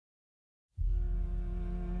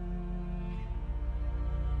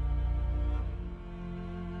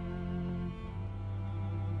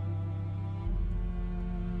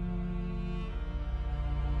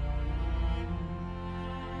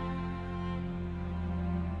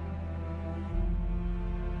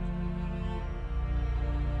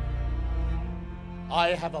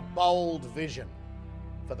I have a bold vision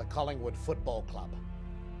for the Collingwood Football Club.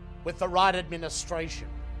 With the right administration,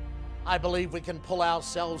 I believe we can pull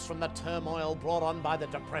ourselves from the turmoil brought on by the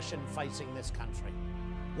depression facing this country.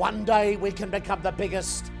 One day we can become the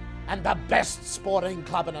biggest and the best sporting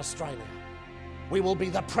club in Australia. We will be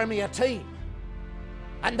the premier team,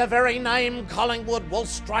 and the very name Collingwood will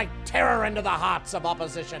strike terror into the hearts of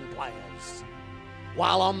opposition players.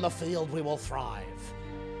 While on the field we will thrive.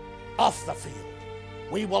 Off the field,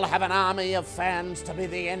 we will have an army of fans to be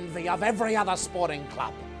the envy of every other sporting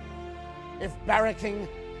club. If barracking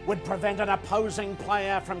would prevent an opposing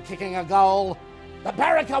player from kicking a goal, the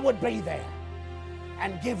barracker would be there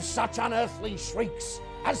and give such unearthly shrieks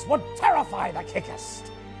as would terrify the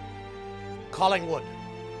kickest. Collingwood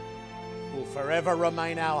will forever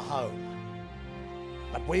remain our home,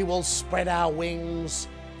 but we will spread our wings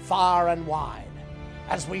far and wide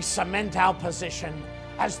as we cement our position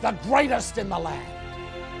as the greatest in the land.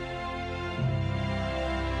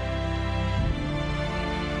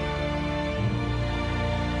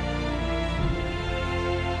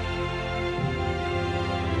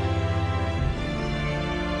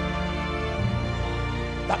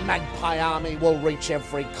 The Magpie Army will reach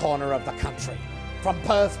every corner of the country, from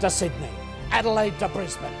Perth to Sydney, Adelaide to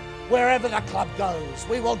Brisbane. Wherever the club goes,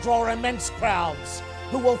 we will draw immense crowds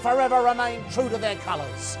who will forever remain true to their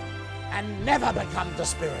colours and never become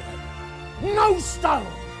dispirited. No stone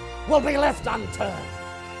will be left unturned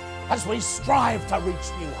as we strive to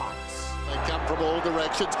reach new heights. They come from all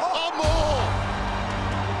directions. Oh, more!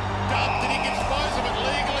 Did he dispose of it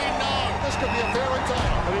legally? No. This could be a fairy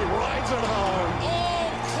tale. And he rides it home.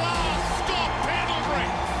 Oh, class stop penalty.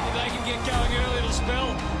 If they can get going early, it'll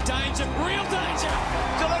spell danger, real danger.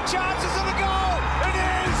 To the chances of the goal. It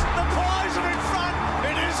is. The prize are in front.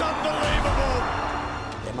 It is unbelievable.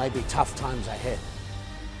 There may be tough times ahead,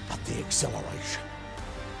 but the exhilaration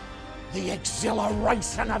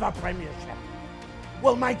of a premiership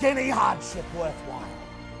will make any hardship worthwhile.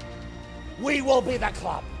 We will be the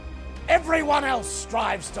club everyone else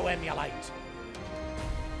strives to emulate.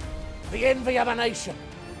 The envy of a nation.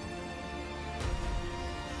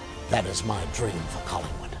 That is my dream for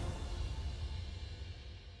Collingwood.